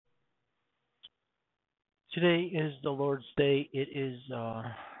Today is the Lord's Day. It is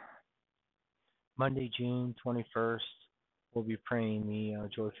Monday, June 21st. We'll be praying the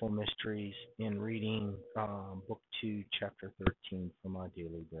joyful mysteries and reading Book 2, Chapter 13 from our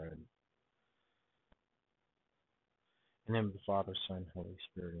daily bread. In the name of the Father, Son, Holy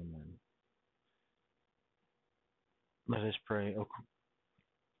Spirit, amen. Let us pray.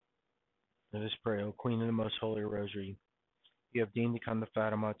 Let us pray, O Queen of the Most Holy Rosary. You have deigned to come to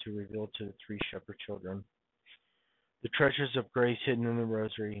Fatima to reveal to the three shepherd children the treasures of grace hidden in the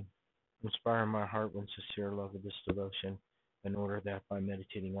Rosary. Inspire my heart with sincere love of this devotion, in order that by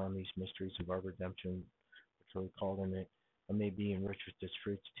meditating on these mysteries of our redemption, which are recalled in it, I may be enriched with this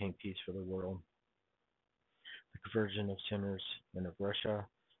fruit to attain peace for the world, the conversion of sinners and of Russia,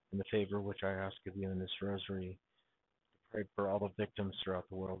 and the favor which I ask of you in this Rosary. Pray for all the victims throughout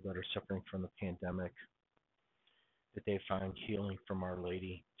the world that are suffering from the pandemic, that they find healing from Our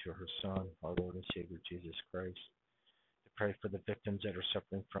Lady to her Son, our Lord and Savior Jesus Christ. To pray for the victims that are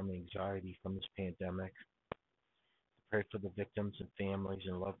suffering from anxiety from this pandemic. Pray for the victims and families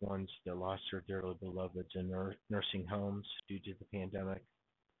and loved ones that lost their dearly beloveds in nursing homes due to the pandemic.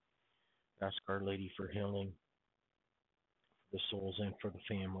 Ask Our Lady for healing for the souls and for the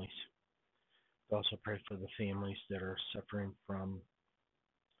families. We also pray for the families that are suffering from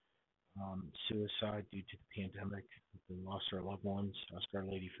suicide due to the pandemic. They lost their loved ones. Ask Our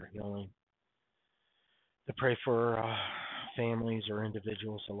Lady for healing. To pray for families or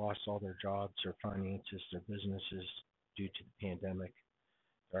individuals that lost all their jobs, their finances, their businesses due to the pandemic.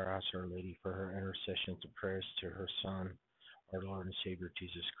 I ask Our Lady for her intercessions and prayers to her Son, our Lord and Savior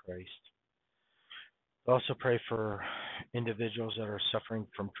Jesus Christ. We also pray for individuals that are suffering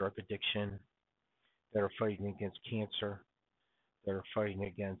from drug addiction, that are fighting against cancer, that are fighting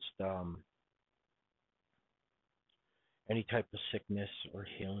against any type of sickness or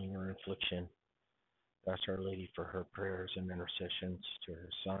healing or affliction. Ask Our Lady for her prayers and intercessions to her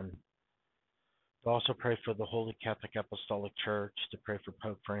Son. To also pray for the Holy Catholic Apostolic Church, to pray for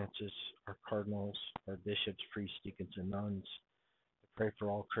Pope Francis, our cardinals, our bishops, priests, deacons, and nuns, to pray for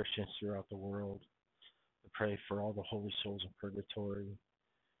all Christians throughout the world, to pray for all the holy souls in purgatory,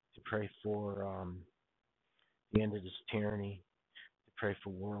 to pray for the end of this tyranny, to pray for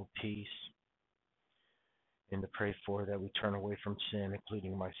world peace, and to pray for that we turn away from sin,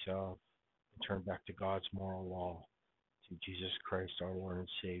 including myself, and turn back to God's moral law, to Jesus Christ, our Lord and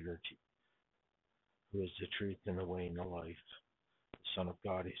Savior, who is the truth and the way and the life, the Son of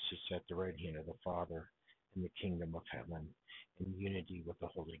God who sits at the right hand of the Father in the kingdom of heaven, in unity with the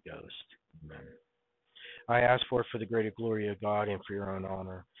Holy Ghost. Amen. I ask for the greater glory of God and for your own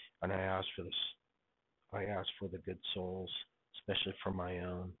honor, and I ask for the good souls, especially for my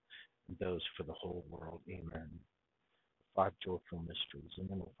own, and those for the whole world. Amen. Five joyful mysteries. In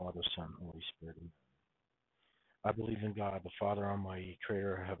the name of the Father, Son, and Holy Spirit. Amen. I believe in God, the Father Almighty,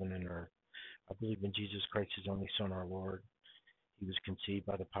 creator of heaven and earth. I believe in Jesus Christ, his only Son, our Lord. He was conceived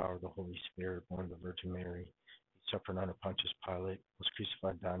by the power of the Holy Spirit, born of the Virgin Mary. He suffered under Pontius Pilate, was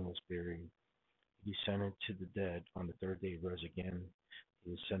crucified, died, and was buried. He descended to the dead. On the third day he rose again.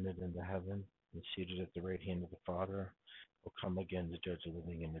 He ascended into heaven and seated at the right hand of the Father. Will come again to judge the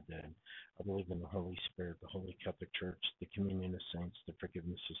living and the dead. I believe in the Holy Spirit, the Holy Catholic Church, the communion of saints, the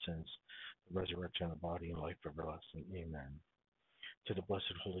forgiveness of sins, the resurrection of the body, and life everlasting. Amen. To the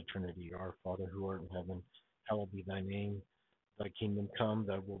blessed Holy Trinity, our Father who art in heaven, hallowed be thy name. Thy kingdom come,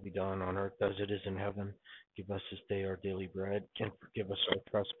 thy will be done on earth as it is in heaven. Give us this day our daily bread, and forgive us our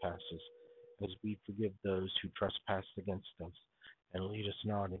trespasses, as we forgive those who trespass against us. And lead us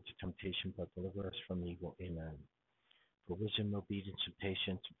not into temptation, but deliver us from evil. Amen. For wisdom, obedience, and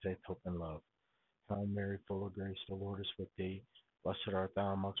patience, and faith, hope, and love. Hail Mary, full of grace, the Lord is with thee. Blessed art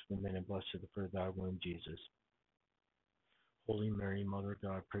thou amongst women, and blessed the fruit of thy womb, Jesus. Holy Mary, Mother of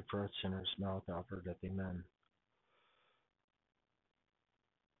God, pray for us sinners, now at the hour of death. Amen.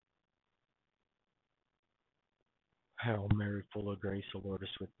 Hail Mary, full of grace, the Lord is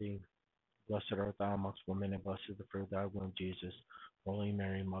with thee. Blessed art thou amongst women, and blessed the fruit of thy womb, Jesus. Holy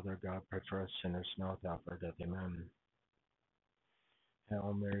Mary, Mother of God, pray for us sinners, now at the hour of death. Amen.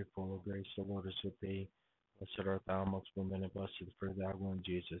 Hail Mary, full of grace, the Lord is with thee. Blessed art thou amongst women, and blessed the fruit of thy womb,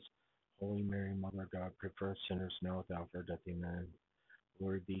 Jesus. Holy Mary, Mother of God, pray for us sinners, now at the hour of death. Amen.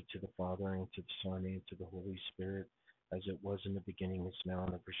 Glory be to the Father, and to the Son, and to the Holy Spirit, as it was in the beginning, is now,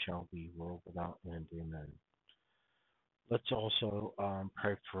 and ever shall be, world without end. Amen. Let's also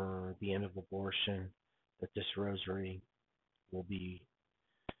pray for the end of abortion, that this rosary will be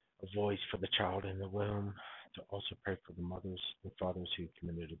a voice for the child in the womb, to also pray for the mothers and fathers who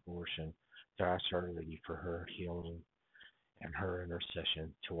committed abortion, to ask Our Lady for her healing, and her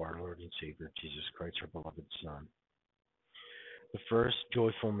intercession to our Lord and Savior, Jesus Christ, our beloved Son. The first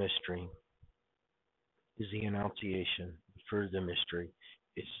joyful mystery is the Annunciation. The further mystery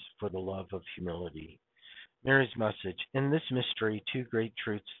is for the love of humility. Mary's message. In this mystery, two great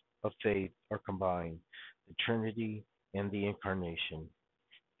truths of faith are combined, the Trinity and the Incarnation.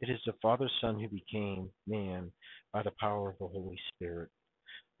 It is the Father Son who became man by the power of the Holy Spirit.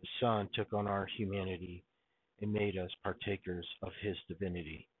 The Son took on our humanity and made us partakers of his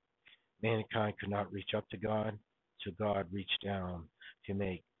divinity. Mankind could not reach up to God, so God reached down to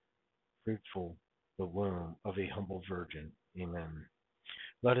make fruitful the womb of a humble virgin. Amen.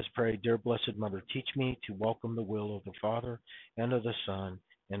 Let us pray. Dear Blessed Mother, teach me to welcome the will of the Father and of the Son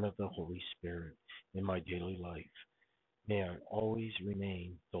and of the Holy Spirit in my daily life. May I always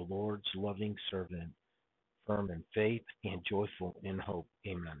remain the Lord's loving servant, firm in faith and joyful in hope.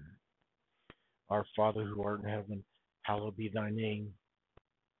 Amen. Our Father who art in heaven, hallowed be thy name.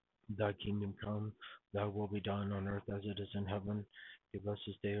 Thy kingdom come, thy will be done on earth as it is in heaven. Give us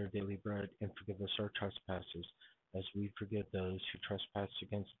this day our daily bread, and forgive us our trespasses, as we forgive those who trespass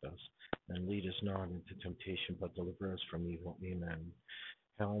against us. And lead us not into temptation, but deliver us from evil. Amen.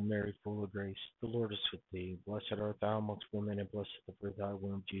 Hail Mary, full of grace, the Lord is with thee. Blessed art thou amongst women, and blessed the fruit of thy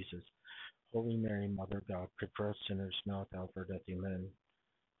womb, Jesus. Holy Mary, Mother of God, pray for us sinners, now at the hour of our death. Amen.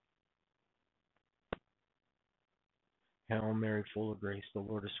 Hail Mary, full of grace, the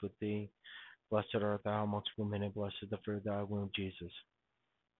Lord is with thee. Blessed art thou amongst women, and blessed the fruit of thy womb, Jesus.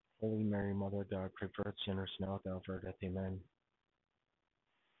 Holy Mary, Mother of God, pray for us sinners, now at the hour of our death. Amen.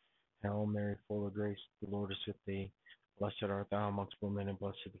 Hail Mary, full of grace, the Lord is with thee. Blessed art thou amongst women, and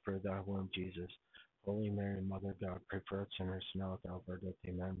blessed the fruit of thy womb, Jesus. Holy Mary, Mother of God, pray for us sinners, now at the hour of our death.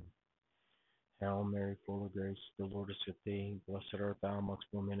 Amen. Hail Mary, full of grace, the Lord is with thee. Blessed art thou amongst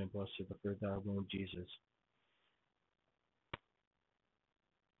women, and blessed the fruit of thy womb, Jesus.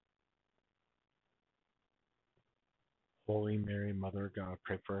 Holy Mary, Mother of God,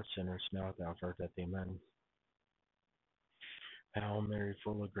 pray for us sinners, now at the hour of our death. Amen. Hail Mary,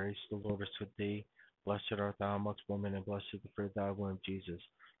 full of grace, the Lord is with thee. Blessed art thou amongst women, and blessed the fruit of thy womb, Jesus.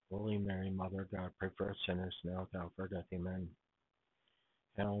 Holy Mary, Mother of God, pray for us sinners, now at the hour of our death. Amen.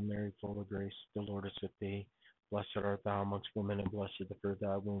 Hail Mary, full of grace, the Lord is with thee. Blessed art thou amongst women, and blessed the fruit of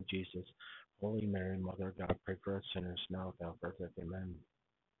thy womb, Jesus. Holy Mary, Mother of God, pray for us sinners, now at the hour of our death. Amen.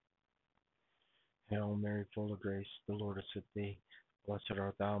 Hail Mary, full of grace, the Lord is with thee. Blessed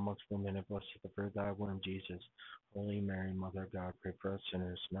art thou amongst women, and blessed the fruit of thy womb, Jesus. Holy Mary, Mother of God, pray for us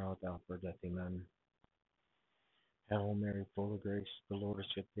sinners, now at the hour of our death. Amen. Hail Mary, full of grace, the Lord is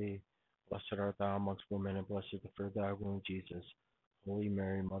with thee. Blessed art thou amongst women, and blessed the fruit of thy womb, Jesus. Holy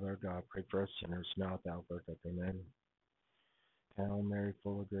Mary, Mother of God, pray for us sinners, now at the hour of our death. Amen. Hail Mary,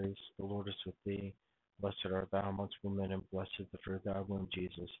 full of grace, the Lord is with thee. Blessed art thou amongst women, and blessed the fruit of thy womb,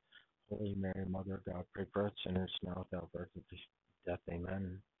 Jesus. Holy Mary, Mother of God, pray for us sinners, now at the hour of our death.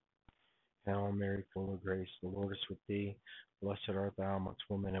 Amen. Hail Mary, full of grace, the Lord is with thee. Blessed art thou amongst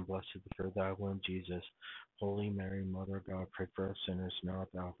women, and blessed the fruit of thy womb, Jesus. Holy Mary, Mother of God, pray for us sinners, now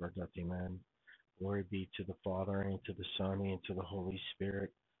at the hour of our death. Amen. Glory be to the Father, and to the Son, and to the Holy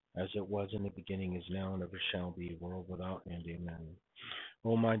Spirit, as it was in the beginning, is now, and ever shall be, world without end. Amen.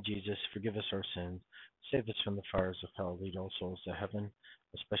 O my Jesus, forgive us our sins, save us from the fires of hell, lead all souls to heaven,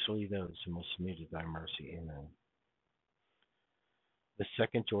 especially those who most need thy mercy. Amen. The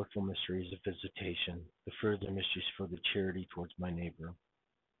second joyful mystery is the visitation. The further mystery is for the charity towards my neighbor.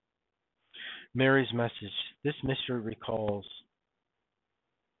 Mary's message. This mystery recalls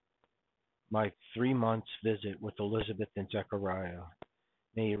my 3 months visit with Elizabeth and Zechariah.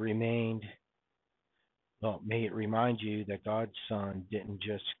 May it remind you that God's Son didn't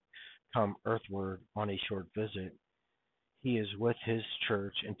just come earthward on a short visit. He is with his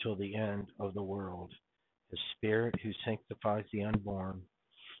church until the end of the world. The Spirit who sanctifies the unborn,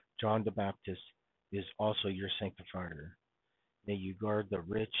 John the Baptist, is also your sanctifier. May you guard the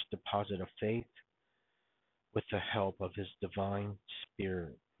rich deposit of faith with the help of his divine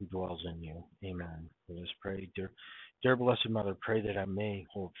Spirit who dwells in you. Amen. Let us pray. Dear Blessed Mother, pray that I may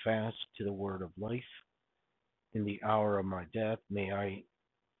hold fast to the word of life. In the hour of my death, may I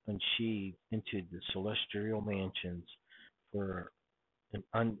unsheathe into the celestial mansions for an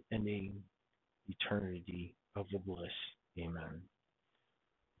unending eternity of the bliss. Amen.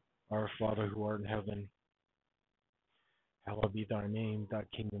 Our Father who art in heaven, hallowed be thy name. Thy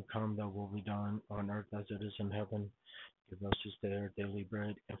kingdom come, thy will be done on earth as it is in heaven. Give us this day our daily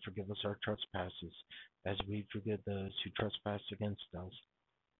bread, and forgive us our trespasses, as we forgive those who trespass against us.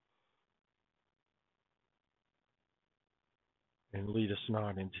 And lead us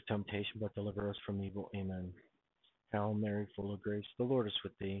not into temptation, but deliver us from evil. Amen. Hail Mary, full of grace, the Lord is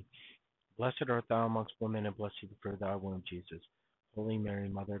with thee. Blessed art thou amongst women, and blessed is the fruit of thy womb, Jesus. Holy Mary,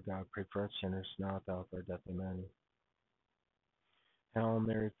 Mother of God, pray for us sinners, now at the hour of our death. Amen. Hail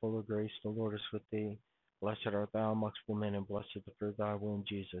Mary, full of grace, the Lord is with thee. Blessed art thou amongst women, and blessed is the fruit of thy womb,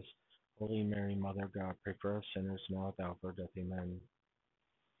 Jesus. Holy Mary, Mother of God, pray for us sinners, now at the hour of our death. Amen.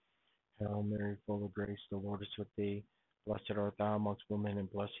 Hail Mary, full of grace, the Lord is with thee. Blessed art thou amongst women,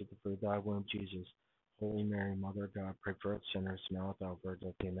 and blessed is the fruit of thy womb, Jesus. Holy Mary, Mother of God, pray for us sinners, now at the hour of our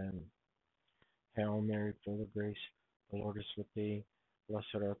death. Amen. Hail Mary, full of grace, the Lord is with thee.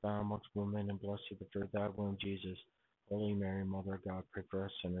 Blessed art thou amongst women, and blessed is the fruit of thy womb, Jesus. Holy Mary, Mother of God, pray for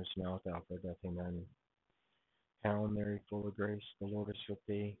us sinners, now at the hour of our death. Amen. Hail Mary, full of grace, the Lord is with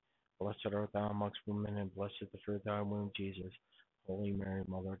thee. Blessed art thou amongst women, and blessed is the fruit of thy womb, Jesus. Holy Mary,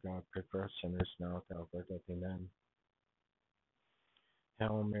 Mother of God, pray for us sinners, now at the hour of our death. Amen.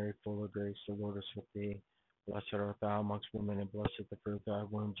 Hail Mary, full of grace, the Lord is with thee. Blessed art thou amongst women, and blessed is the fruit of thy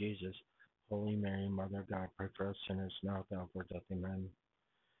womb, Jesus. Holy Mary, Mother of God, pray for us sinners, now at the hour of our death. Amen.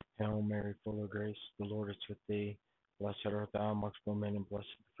 Hail Mary, full of grace, the Lord is with thee. Blessed art thou amongst women, and blessed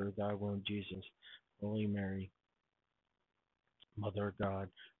is the fruit of thy womb, Jesus. Holy Mary, Mother of God,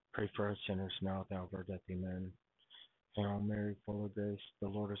 pray for us sinners, now at the hour of our death. Amen. Hail Mary, full of grace, the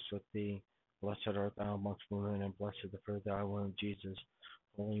Lord is with thee. Blessed art thou amongst women, and blessed is the fruit of thy womb, Jesus.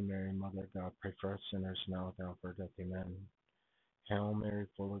 Holy Mary, Mother of God, pray for us sinners, now at the hour of our death. Amen. Hail Mary,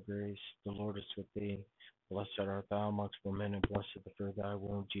 full of grace, the Lord is with thee. Blessed art thou amongst women, and blessed is the fruit of thy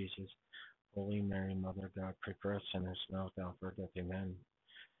womb, Jesus. Holy Mary, Mother of God, pray for us sinners, now at the hour of our death. Amen.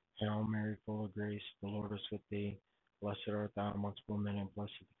 Hail Mary, full of grace, the Lord is with thee. Blessed art thou amongst women, and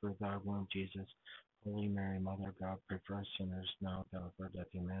blessed is the fruit of thy womb, Jesus. Holy Mary, Mother of God, pray for us sinners, now at the hour of our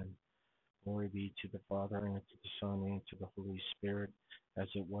death. Amen. Glory be to the Father, and to the Son, and to the Holy Spirit, as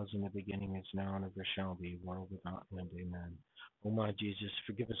it was in the beginning, is now, and ever shall be, world without end. Amen. O my Jesus,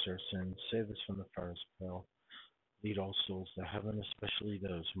 forgive us our sins, save us from the fires of hell. Lead all souls to heaven, especially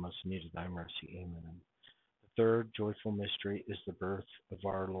those who most need thy mercy. Amen. The third joyful mystery is the birth of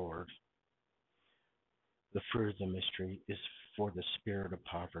our Lord. The fruit of the mystery is for the spirit of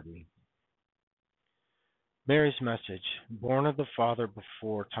poverty. Mary's message. Born of the Father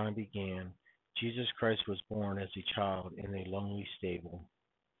before time began, Jesus Christ was born as a child in a lonely stable.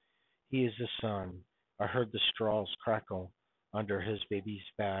 He is the Son. I heard the straws crackle under his baby's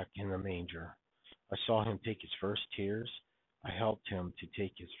back in the manger. I saw him take his first tears. I helped him to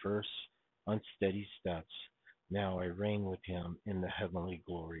take his first unsteady steps. Now I reign with him in the heavenly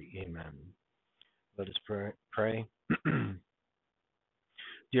glory. Amen. Let us pray.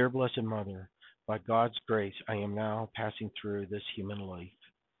 Dear Blessed Mother, by God's grace, I am now passing through this human life.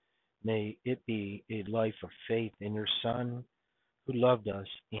 May it be a life of faith in your Son, who loved us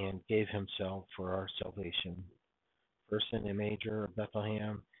and gave himself for our salvation, first in the manger of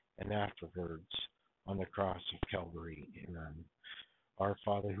Bethlehem and afterwards on the cross of Calvary. Amen. Our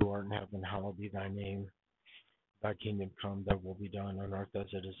Father, who art in heaven, hallowed be thy name. Thy kingdom come, thy will be done on earth as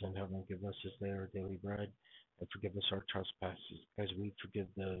it is in heaven. Give us this day our daily bread, and forgive us our trespasses, as we forgive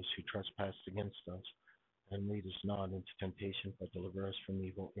those who trespass against us. And lead us not into temptation, but deliver us from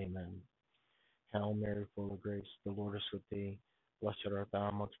evil. Amen. Hail Mary, full of grace, the Lord is with thee. Blessed art thou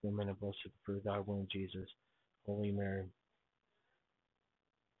amongst women, and blessed is the fruit of thy womb, Jesus. Holy Mary,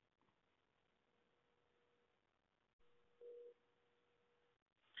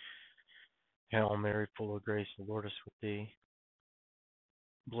 Hail Mary, full of grace, the Lord is with thee.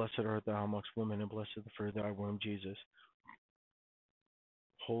 Blessed art thou amongst women, and blessed is the fruit of thy womb, Jesus.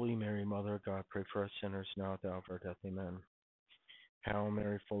 Holy Mary, Mother of God, pray for us sinners, now at the hour of our death. Amen. Hail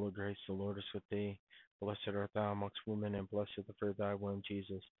Mary, full of grace, the Lord is with thee. Blessed art thou amongst women, and blessed is the fruit of thy womb,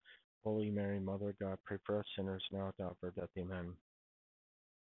 Jesus. Holy Mary, Mother of God, pray for us sinners, now at the hour of our death. Amen.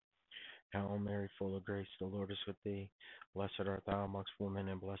 Hail Mary, full of grace, the Lord is with thee. Blessed art thou amongst women,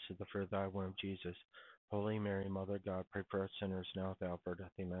 and blessed is the fruit of thy womb, Jesus. Holy Mary, Mother of God, pray for us sinners, now at the hour of our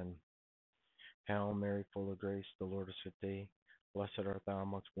death. Amen. Hail Mary, full of grace, the Lord is with thee. Blessed art thou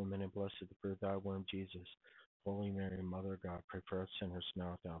amongst women, and blessed is the fruit of thy womb, Jesus. Holy Mary, Mother of God, pray for us sinners,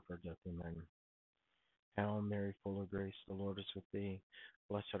 now at the hour of our death. Amen. Hail Mary, full of grace, the Lord is with thee.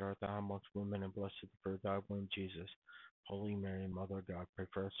 Blessed art thou amongst women, and blessed is the fruit of thy womb, Jesus. Holy Mary, Mother of God, pray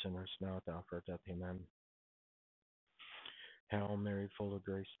for us sinners, now at the hour of our death. Amen. Hail Mary, full of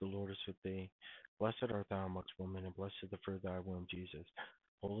grace, the Lord is with thee. Blessed art thou amongst women, and blessed is the fruit of thy womb, Jesus.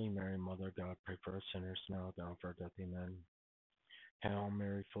 Holy Mary, Mother of God, pray for us sinners, now at the hour of our death. Amen. Hail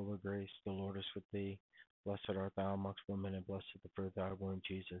Mary, full of grace, the Lord is with thee. Blessed art thou amongst women, and blessed is the fruit of thy womb,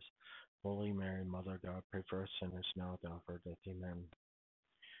 Jesus. Holy Mary, Mother of God, pray for us sinners, now at the hour of our death. Amen.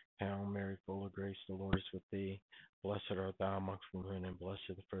 Hail Mary, full of grace, the Lord is with thee. Blessed art thou amongst women, and blessed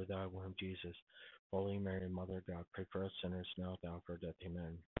is the fruit of thy womb, Jesus. Holy Mary, Mother of God, pray for us sinners now and at the hour of our death.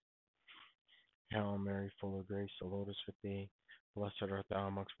 Amen. Hail Mary, full of grace, the Lord is with thee. Blessed art thou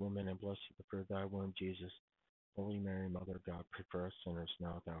amongst women, and blessed is the fruit of thy womb, Jesus. Holy Mary, Mother of God, pray for us sinners now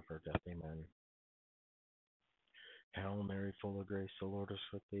and at the hour of our death. Amen. Hail Mary, full of grace, the Lord is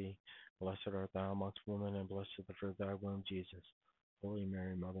with thee. Blessed art thou amongst women, and blessed is the fruit of thy womb, Jesus. Holy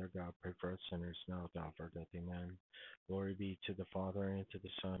Mary, Mother of God, pray for us sinners now and at the hour of our death. Amen. Glory be to the Father, and to the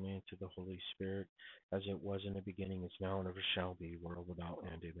Son, and to the Holy Spirit, as it was in the beginning, is now, and ever shall be, world without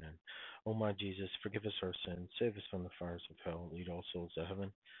end. Amen. O my Jesus, forgive us our sins, save us from the fires of hell, lead all souls to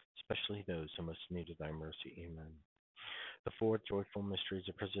heaven, especially those who most need of thy mercy. Amen. The fourth joyful mystery is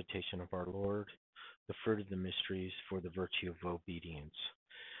the presentation of our Lord, the fruit of the mysteries for the virtue of obedience.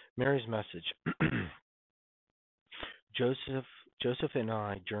 Mary's message. Joseph Joseph and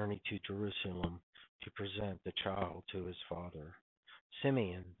I journeyed to Jerusalem to present the child to his father.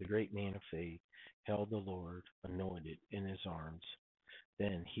 Simeon, the great man of faith, held the Lord anointed in his arms.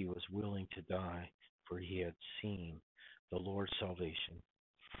 Then he was willing to die, for he had seen the Lord's salvation.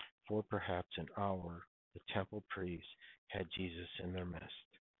 For perhaps an hour the temple priests had Jesus in their midst.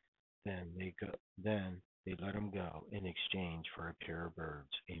 Then they let him go in exchange for a pair of birds.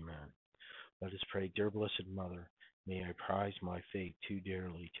 Amen. Let us pray. Dear Blessed Mother, may I prize my faith too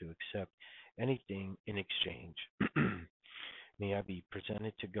dearly to accept anything in exchange. May I be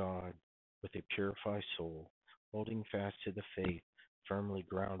presented to God with a purified soul, holding fast to the faith, firmly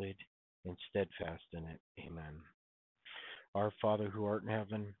grounded and steadfast in it. Amen. Our Father who art in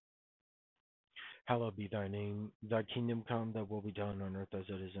heaven, hallowed be thy name. Thy kingdom come, thy will be done on earth as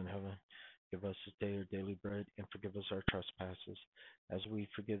it is in heaven. Give us this day our daily bread, and forgive us our trespasses, as we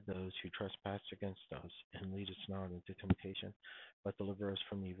forgive those who trespass against us. And lead us not into temptation, but deliver us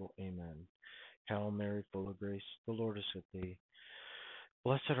from evil. Amen. Hail Mary, full of grace, the Lord is with thee.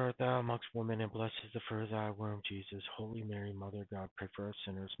 Blessed art thou amongst women, and blessed is the fruit of thy womb, Jesus. Holy Mary, Mother of God, pray for us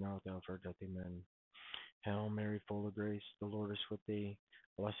sinners now and at the hour of our death. Amen. Hail Mary, full of grace, the Lord is with thee.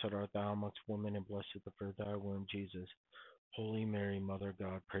 Blessed art thou amongst women, and blessed is the fruit of thy womb, Jesus. Holy Mary, Mother of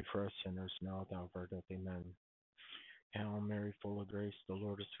God, pray for us sinners now and at the hour of our death. Amen. Hail Mary, full of grace, the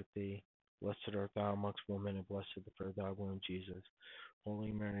Lord is with thee. Blessed art thou amongst women, and blessed is the fruit of thy womb, Jesus.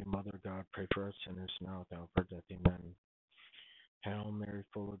 Holy Mary, Mother of God, pray for us sinners now and at the hour of our death. Amen. Hail Mary,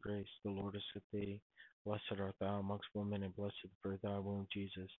 full of grace, the Lord is with thee. Blessed art thou amongst women, and blessed is the fruit of thy womb,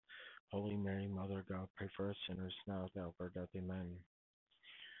 Jesus. Holy Mary, Mother of God, pray for us sinners now and at the hour of our death. Amen.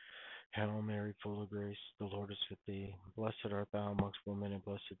 Hail Mary, full of grace, the Lord is with thee. Blessed art thou amongst women, and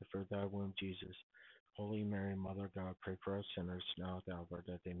blessed is the fruit of thy womb, Jesus. Holy Mary, Mother of God, pray for us sinners now and at the hour of our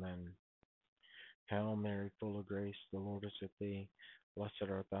death. Amen. Hail Mary, full of grace, the Lord is with thee.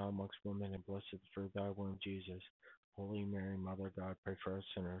 Blessed art thou amongst women, and blessed is the fruit of thy womb, Jesus. Holy Mary, Mother of God, pray for us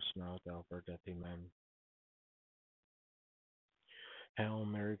sinners now and at the hour of our death. Amen. Hail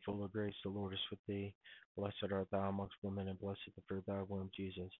Mary, full of grace, the Lord is with thee. Blessed art thou amongst women, and blessed is the fruit of thy womb,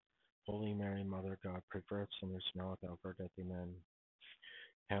 Jesus. Holy Mary, Mother of God, pray for us sinners now and at the hour of our death. Amen.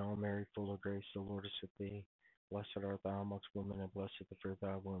 Hail Mary, full of grace, the Lord is with thee. Blessed art thou amongst women, and blessed is the fruit of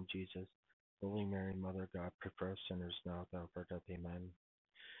thy womb, Jesus. Holy Mary, Mother of God, pray for us sinners now at the hour of our death. Amen.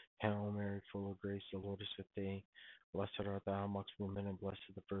 Hail Mary, full of grace, the Lord is with thee. Blessed art thou amongst women, and blessed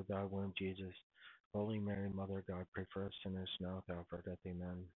is the fruit of thy womb, Jesus. Holy Mary, Mother of God, pray for us sinners now at the hour of our death.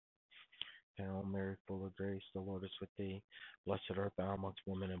 Amen. Hail Mary, full of grace, the Lord is with thee. Blessed art thou amongst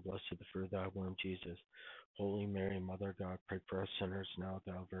women, and blessed is the fruit of thy womb, Jesus. Holy Mary, Mother of God, pray for us sinners now at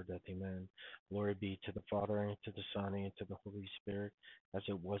the hour of our death. Amen. Glory be to the Father, and to the Son, and to the Holy Spirit, as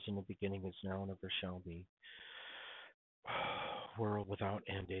it was in the beginning, is now, and ever shall be, world without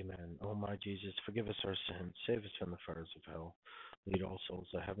end. Amen. O my Jesus, forgive us our sins, save us from the fires of hell. Lead all souls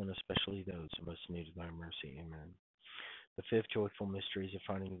to heaven, especially those who most need of thy mercy. Amen. The fifth joyful mystery is of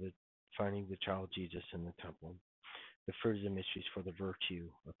finding the child Jesus in the temple. The fruit of the mysteries for the virtue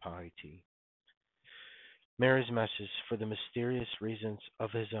of piety. Mary's message: for the mysterious reasons of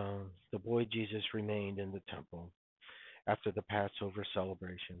his own, the boy Jesus remained in the temple. After the Passover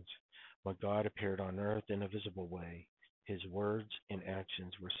celebrations, when God appeared on earth in a visible way, his words and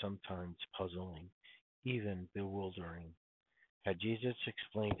actions were sometimes puzzling, even bewildering. Had Jesus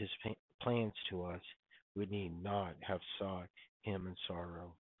explained his plans to us, we need not have sought him in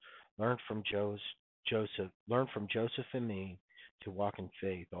sorrow. Learn from Joseph and me to walk in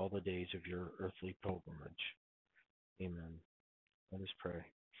faith all the days of your earthly pilgrimage. Amen. Let us pray.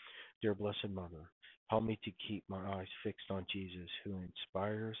 Dear Blessed Mother, help me to keep my eyes fixed on Jesus, who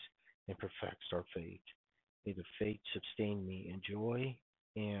inspires and perfects our faith. May the faith sustain me in joy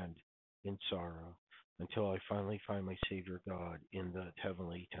and in sorrow, until I finally find my Savior God in the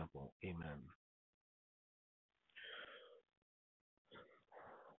heavenly temple. Amen.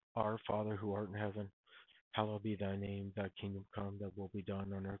 Our Father who art in heaven, hallowed be thy name. Thy kingdom come, thy will be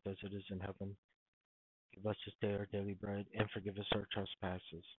done on earth as it is in heaven. Give us this day our daily bread, and forgive us our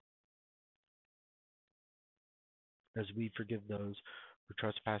trespasses, as we forgive those who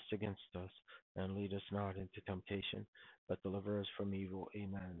trespass against us. And lead us not into temptation, but deliver us from evil.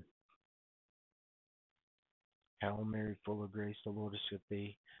 Amen. Hail Mary, full of grace, the Lord is with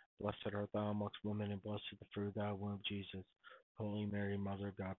thee. Blessed art thou amongst women, and blessed the fruit of thy womb, Jesus. Holy Mary, Mother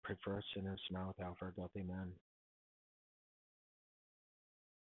of God, pray for us sinners now and at the hour of our death. Amen.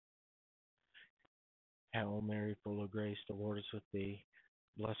 Hail Mary, full of grace, the Lord is with thee.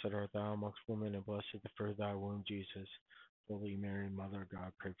 Blessed art thou amongst women, and blessed the fruit of thy womb, Jesus. Holy Mary, Mother of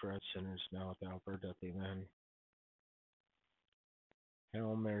God, pray for us sinners now at the hour of our death. Amen.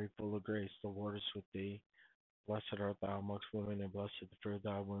 Hail Mary, full of grace, the Lord is with thee. Blessed art thou amongst women, and blessed the fruit of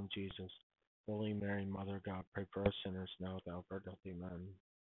thy womb, Jesus. Holy Mary, Mother of God, pray for us sinners now at the hour of our death. Amen.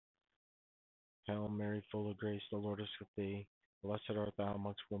 Hail Mary, full of grace, the Lord is with thee. Blessed art thou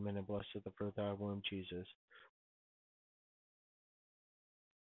amongst women, and blessed the fruit of thy womb, Jesus.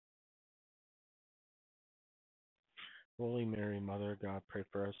 Holy Mary, Mother of God, pray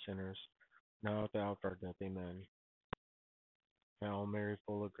for us sinners, now at the hour of our death. Amen. Hail Mary,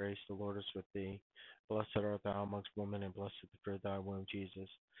 full of grace, the Lord is with thee. Blessed art thou amongst women, and blessed the fruit of thy womb, Jesus.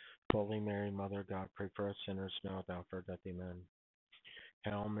 Holy Mary, Mother of God, pray for us sinners, now at the hour of our death. Amen.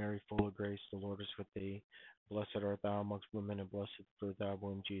 Hail Mary, full of grace, the Lord is with thee. Blessed art thou amongst women, and blessed the fruit of thy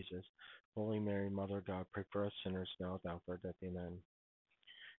womb, Jesus. Holy Mary, Mother of God, pray for us sinners, now at the hour of our death. Amen.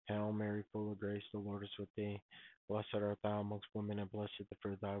 Hail Mary, full of grace, the Lord is with thee. Blessed art thou amongst women, and blessed the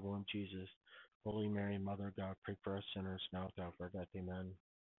fruit of thy womb, Jesus. Holy Mary, Mother of God, pray for us sinners, now at the hour of our death. Amen.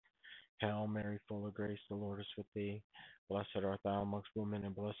 Hail Mary, full of grace, the Lord is with thee. Blessed art thou amongst women,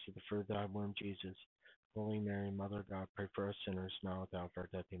 and blessed the fruit of thy womb, Jesus. Holy Mary, Mother of God, pray for us sinners, now at the hour of our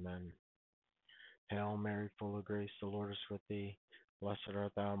death. Amen. Hail Mary, full of grace, the Lord is with thee. Blessed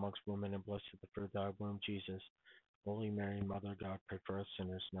art thou amongst women, and blessed the fruit of thy womb, Jesus. Holy Mary, Mother of God, pray for us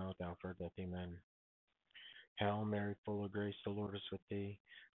sinners, now at the hour of our death. Amen. Hail Mary, full of grace, the Lord is with thee.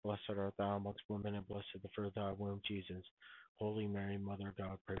 Blessed art thou amongst women, and blessed the fruit of thy womb, Jesus. Holy Mary, Mother of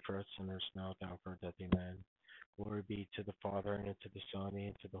God, pray for us sinners, now at the hour of our death. Amen. Glory be to the Father, and to the Son,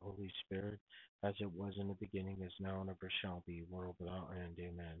 and to the Holy Spirit, as it was in the beginning, is now, and ever shall be, world without end.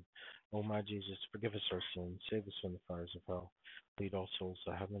 Amen. O my Jesus, forgive us our sins, save us from the fires of hell. Lead all souls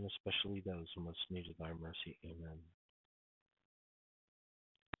to heaven, especially those who most need of thy mercy. Amen.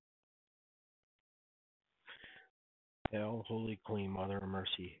 Hail, Holy Queen, Mother of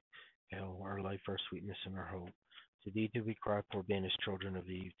Mercy. Hail, our life, our sweetness, and our hope. To thee do we cry, poor banished children of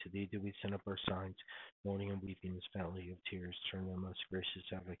Eve. To thee do we send up our signs, mourning and weeping this valley of tears. Turn thou, most gracious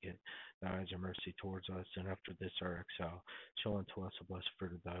advocate, thy eyes of mercy towards us, and after this our exile, show unto us the blessed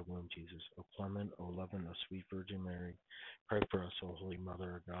fruit of thy womb, Jesus. O clement, O loving, O sweet Virgin Mary, pray for us, O Holy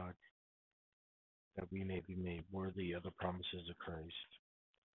Mother of God, that we may be made worthy of the promises of Christ.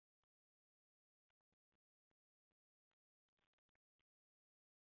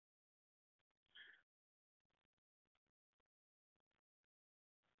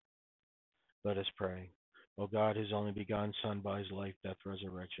 Let us pray. O God, whose only begotten Son, by his life, death,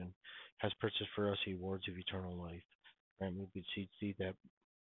 resurrection, has purchased for us the rewards of eternal life, grant, we beseech thee,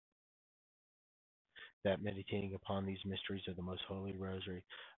 that meditating upon these mysteries of the most holy rosary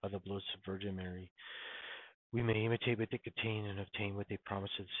of the Blessed Virgin Mary, we may imitate what they contain and obtain what they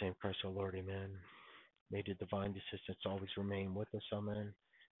promise of the same Christ our Lord. Amen. May the divine assistance always remain with us. Amen.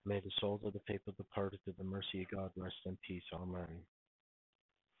 May the souls of the faithful departed to the mercy of God rest in peace. Amen.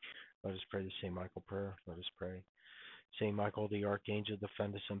 Let us pray the St. Michael prayer. Let us pray. Saint Michael the Archangel,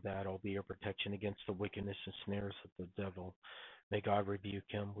 defend us in battle, be our protection against the wickedness and snares of the devil. May God rebuke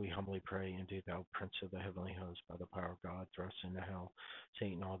him, we humbly pray, and do thou, Prince of the heavenly host, by the power of God, thrust into hell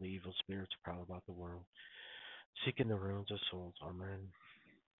Satan and all the evil spirits prowl about the world, seeking the ruins of souls. Amen.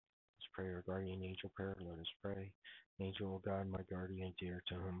 Let's pray our guardian angel prayer. Let us pray. Angel of God, my guardian dear,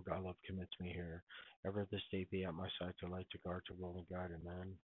 to whom God love commits me here, ever this day be at my side to light, to guard, to rule, and guide.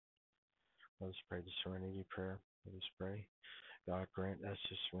 Amen. Let us pray the serenity prayer. Let us pray. God grant us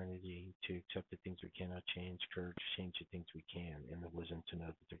the serenity to accept the things we cannot change, courage to change the things we can, and the wisdom to know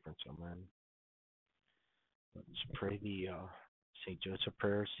the difference. Amen. Let us pray the St. Joseph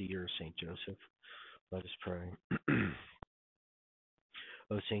prayer, Seer St. Joseph. Let us pray.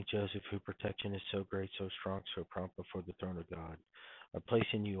 O St. Joseph, whose protection is so great, so strong, so prompt before the throne of God, I place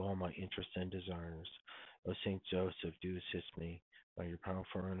in you all my interests and desires. O St. Joseph, do assist me. by your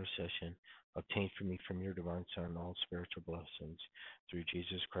powerful intercession, obtain for me from your divine Son all spiritual blessings through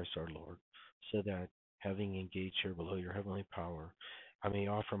Jesus Christ our Lord, so that, having engaged here below your heavenly power, I may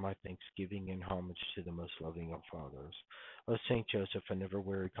offer my thanksgiving and homage to the most loving of fathers. O Saint Joseph, I never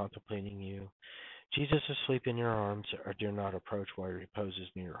weary contemplating you. Jesus asleep in your arms, I dare not approach while he reposes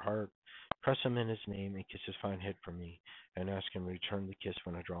near your heart. Press him in his name and kiss his fine head for me, and ask him to return the kiss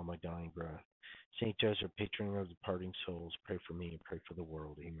when I draw my dying breath. Saint Joseph, patron of departing souls, pray for me and pray for the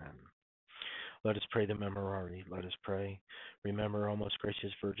world. Amen. Let us pray the Memorare. Let us pray. Remember, O most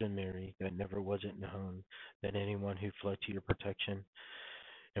gracious Virgin Mary, that never was it known that anyone who fled to your protection,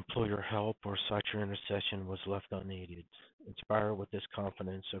 implore your help, or sought your intercession was left unaided. Inspire with this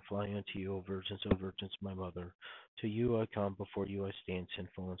confidence, I fly unto you, O Virgins, my mother. To you I come, before you I stand,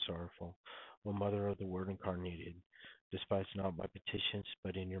 sinful and sorrowful. O Mother of the Word incarnated, despise not my petitions,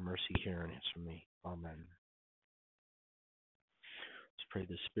 but in your mercy hear and answer me. Amen. Let's pray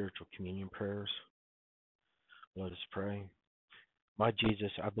the spiritual communion prayers. Let us pray. My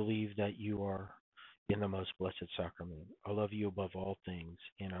Jesus, I believe that you are in the most blessed sacrament. I love you above all things,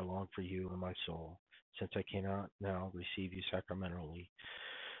 and I long for you in my soul. Since I cannot now receive you sacramentally,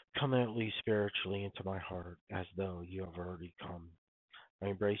 come at least spiritually into my heart, as though you have already come. I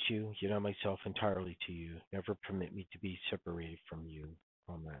embrace you, unite myself entirely to you. Never permit me to be separated from you.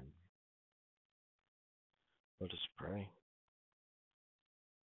 Amen. Let us pray.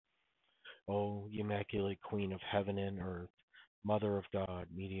 O Immaculate Queen of heaven and earth, Mother of God,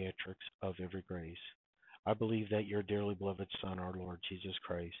 mediatrix of every grace, I believe that your dearly beloved Son, our Lord Jesus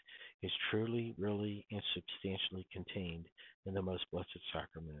Christ, is truly, really, and substantially contained in the most blessed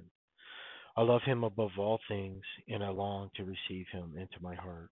sacrament. I love him above all things, and I long to receive him into my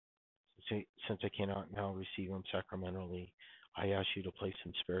heart. Since I cannot now receive him sacramentally, I ask you to place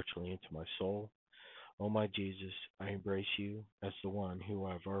him spiritually into my soul. O my Jesus, I embrace you as the one who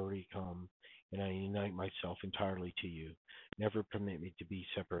I have already come, and I unite myself entirely to you. Never permit me to be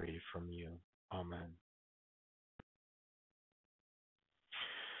separated from you. Amen.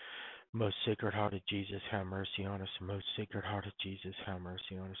 Most Sacred Heart of Jesus, have mercy on us. Most Sacred Heart of Jesus, have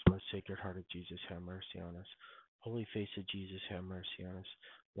mercy on us. Most Sacred Heart of Jesus, have mercy on us. Holy Face of Jesus, have mercy on us.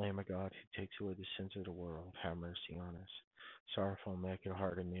 Lamb of God, who takes away the sins of the world, have mercy on us. Sorrowful Immaculate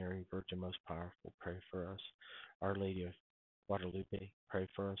Heart of Mary, Virgin most powerful, pray for us. Our Lady of Guadalupe, pray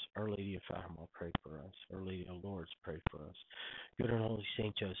for us. Our Lady of Fatima, pray for us. Our Lady of Lourdes, pray for us. Good and Holy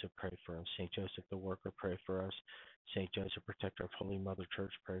Saint Joseph, pray for us. Saint Joseph the Worker, pray for us. Saint Joseph, protector of Holy Mother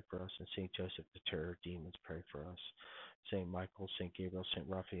Church, pray for us. And Saint Joseph, the terror of demons, pray for us. Saint Michael, Saint Gabriel, Saint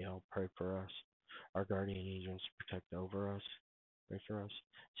Raphael, pray for us. Our guardian angels, protect over us, pray for us.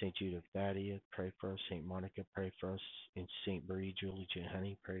 Saint Jude of Thaddeus, pray for us. Saint Monica, pray for us. And Saint Marie Julie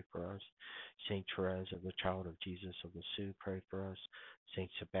Honey, pray for us. Saint Therese of the Child of Jesus of the Sioux, pray for us. Saint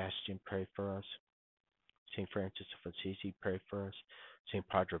Sebastian, pray for us. Saint Francis of Assisi, pray for us. Saint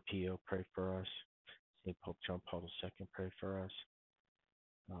Padre Pio, pray for us. Saint Pope John Paul II, pray for us.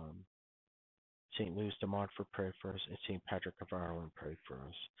 Um, Saint Louis de Montfort, pray for us. And Saint Patrick of Ireland, pray for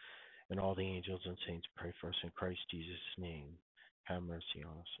us. And all the angels and saints, pray for us in Christ Jesus' name. Have mercy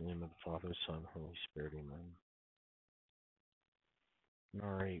on us. In the name of the Father, Son, Holy Spirit, amen.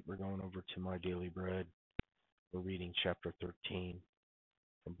 All right, we're going over to My Daily Bread. We're reading chapter 13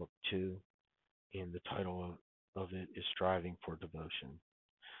 from book 2, and the title of it is Striving for Devotion.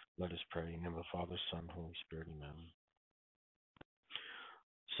 Let us pray. In the name of the Father, Son, Holy Spirit, amen.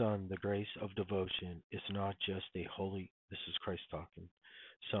 Son, the grace of devotion is not just a holy, this is Christ talking.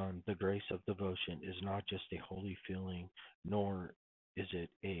 Son, the grace of devotion is not just a holy feeling, nor is it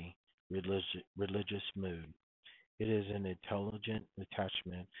a religious mood. It is an intelligent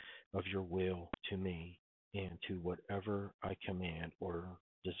attachment of your will to me and to whatever I command or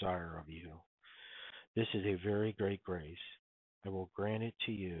desire of you. This is a very great grace. I will grant it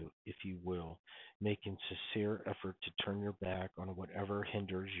to you if you will, making sincere effort to turn your back on whatever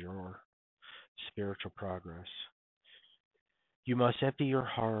hinders your spiritual progress. You must empty your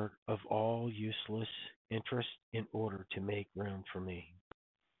heart of all useless interest in order to make room for me.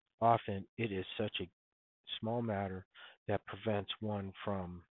 Often it is such a small matter that prevents one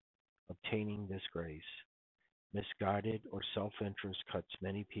from obtaining this grace. Misguided or self-interest cuts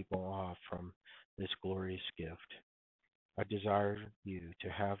many people off from this glorious gift. I desire you to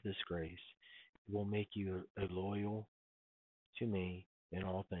have this grace. It will make you a loyal to me in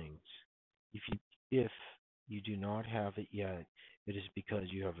all things. If you do not have it yet, it is because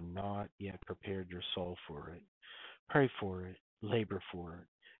you have not yet prepared your soul for it. Pray for it, labor for it,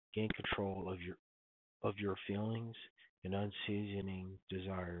 gain control of your feelings and unseasoning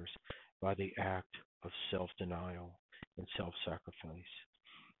desires by the act of self-denial and self-sacrifice.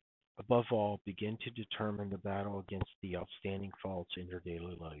 Above all, begin to determine the battle against the outstanding faults in your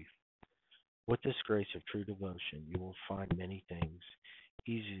daily life. With this grace of true devotion, you will find many things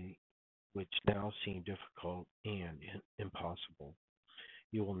easy which now seem difficult and impossible.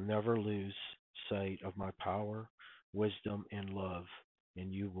 You will never lose sight of my power, wisdom, and love,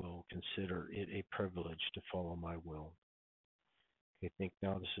 and you will consider it a privilege to follow my will. Okay, think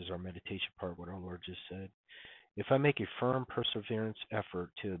now this is our meditation part, what our Lord just said. If I make a firm perseverance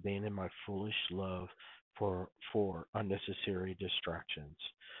effort to abandon my foolish love for unnecessary distractions,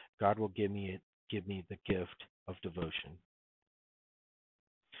 God will give me the gift of devotion.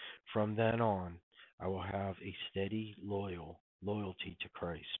 From then on, I will have a steady loyalty to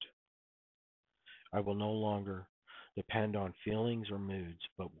Christ. I will no longer depend on feelings or moods,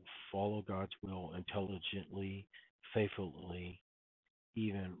 but will follow God's will intelligently, faithfully,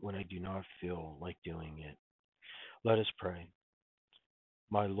 even when I do not feel like doing it. Let us pray.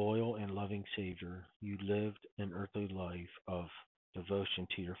 My loyal and loving Savior, you lived an earthly life of devotion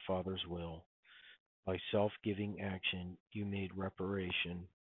to your Father's will. By self giving action, you made reparation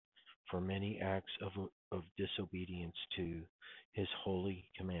for many acts of disobedience to his holy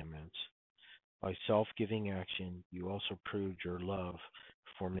commandments. By self giving action, you also proved your love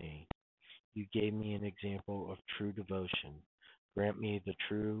for me. You gave me an example of true devotion. Grant me the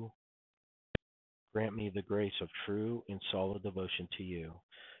true Grant me the grace of true and solid devotion to you,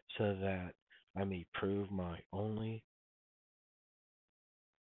 so that I may prove my only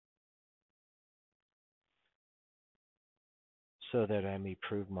so that I may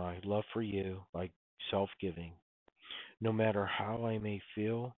prove my love for you by self-giving. No matter how I may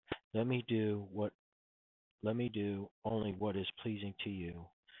feel, let me do what let me do only what is pleasing to you.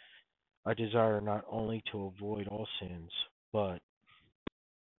 I desire not only to avoid all sins, but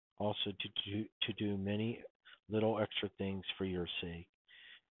also to do many little extra things for your sake.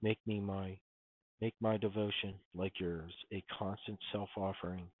 Make me my Make my devotion like yours, a constant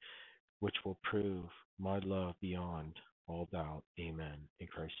self-offering, which will prove my love beyond all doubt. Amen. In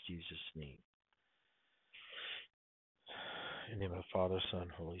Christ Jesus' name. In the name of the Father, Son,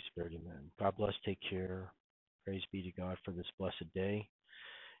 Holy Spirit. Amen. God bless. Take care. Praise be to God for this blessed day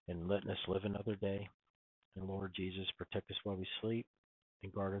and letting us live another day. And Lord Jesus, protect us while we sleep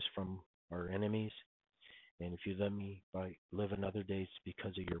and guard us from our enemies. And if you let me live another day, it's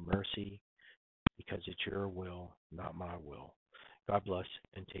because of your mercy, because it's your will, not my will. God bless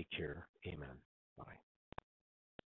and take care. Amen. Bye.